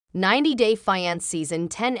90 Day Fiance Season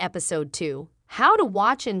 10 Episode 2. How to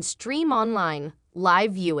watch and stream online.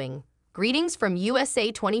 Live viewing. Greetings from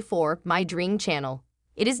USA 24, my dream channel.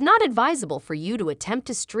 It is not advisable for you to attempt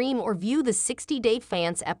to stream or view the 60 Day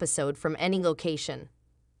Fiance episode from any location.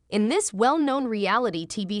 In this well-known reality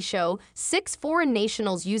TV show, 6 foreign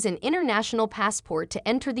nationals use an international passport to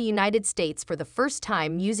enter the United States for the first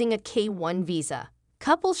time using a K-1 visa.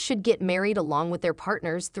 Couples should get married along with their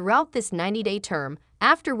partners throughout this 90-day term,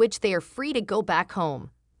 after which they are free to go back home.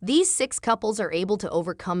 These 6 couples are able to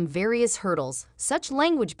overcome various hurdles, such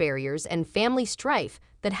language barriers and family strife,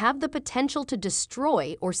 that have the potential to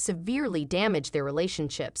destroy or severely damage their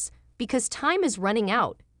relationships, because time is running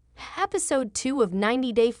out. Episode 2 of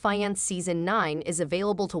 90 Day Fiance Season 9 is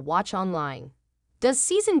available to watch online. Does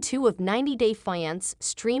Season 2 of 90 Day Fiance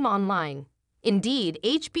stream online? Indeed,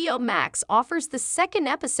 HBO Max offers the second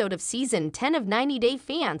episode of Season 10 of 90 Day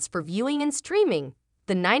Fiance for viewing and streaming.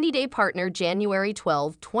 The 90 Day Partner January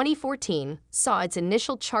 12, 2014, saw its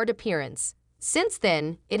initial chart appearance. Since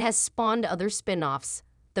then, it has spawned other spin-offs.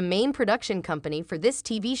 The main production company for this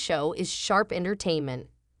TV show is Sharp Entertainment.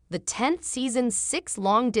 The 10th season's 6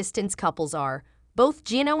 long-distance couples are, both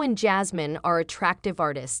Gino and Jasmine are attractive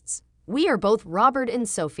artists. We are both Robert and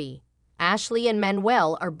Sophie. Ashley and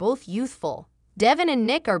Manuel are both youthful. Devin and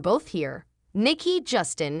Nick are both here. Nikki,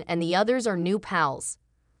 Justin, and the others are new pals.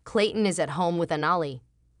 Clayton is at home with Anali.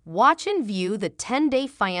 Watch and view the 10 Day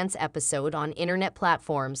Fiance episode on internet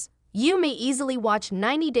platforms. You may easily watch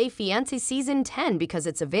 90 Day Fiance Season 10 because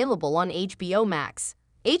it's available on HBO Max.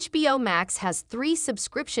 HBO Max has 3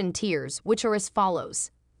 subscription tiers, which are as follows.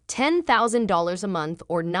 $10,000 a month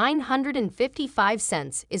or 955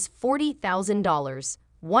 cents is $40,000.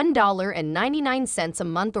 $1.99 a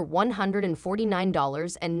month or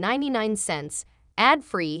 $149.99,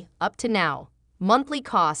 ad-free up to now. Monthly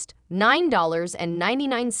cost,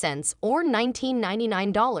 $9.99 or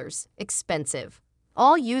 $19.99, expensive.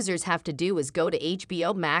 All users have to do is go to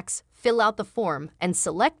HBO Max, fill out the form, and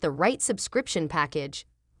select the right subscription package.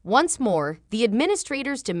 Once more, the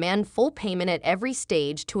administrators demand full payment at every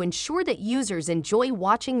stage to ensure that users enjoy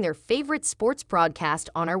watching their favorite sports broadcast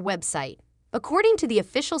on our website. According to the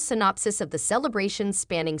official synopsis of the celebrations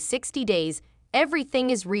spanning 60 days, everything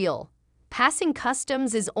is real. Passing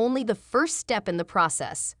customs is only the first step in the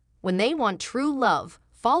process. When they want true love,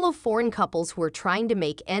 follow foreign couples who are trying to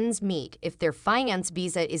make ends meet if their fiance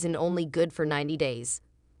visa isn't only good for 90 days.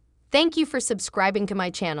 Thank you for subscribing to my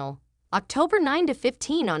channel. October 9 to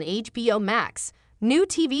 15 on HBO Max, new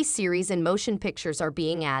TV series and motion pictures are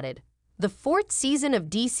being added. The 4th season of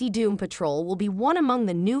DC Doom Patrol will be one among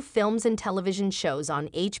the new films and television shows on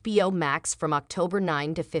HBO Max from October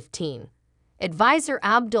 9 to 15. Advisor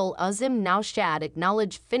Abdul Azim Naushad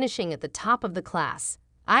acknowledged finishing at the top of the class.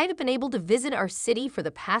 I've been able to visit our city for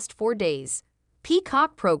the past 4 days.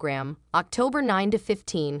 Peacock program, October 9 to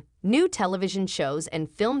 15, new television shows and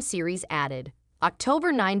film series added.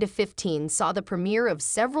 October 9 to 15 saw the premiere of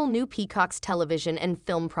several new Peacock's television and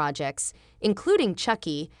film projects, including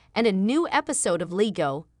Chucky and a new episode of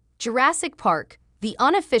Lego. Jurassic Park, the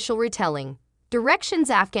unofficial retelling.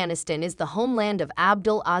 Directions Afghanistan is the homeland of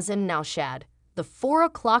Abdul Azim Naushad. The 4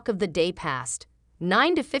 o'clock of the day passed.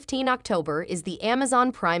 9 to 15 October is the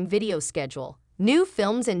Amazon Prime Video schedule. New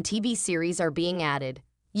films and TV series are being added.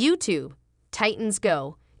 YouTube, Titans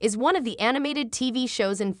Go, is one of the animated TV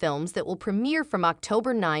shows and films that will premiere from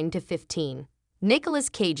October 9 to 15. Nicolas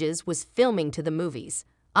Cage's was filming to the movies.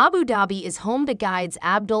 Abu Dhabi is home to Guides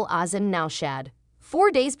Abdul Azim Naushad. 4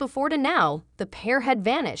 days before to now, the pair had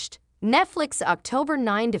vanished. Netflix October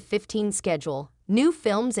 9 to 15 schedule. New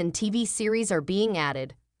films and TV series are being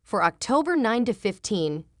added. For October 9 to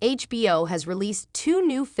 15, HBO has released 2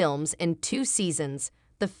 new films and 2 seasons.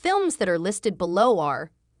 The films that are listed below are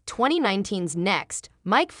 2019's Next,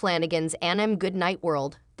 Mike Flanagan's Annam Goodnight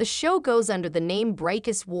World. The show goes under the name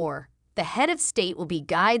Breakus War. The head of state will be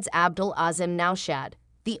Guides Abdul Azim Naushad.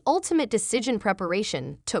 The ultimate decision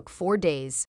preparation took 4 days.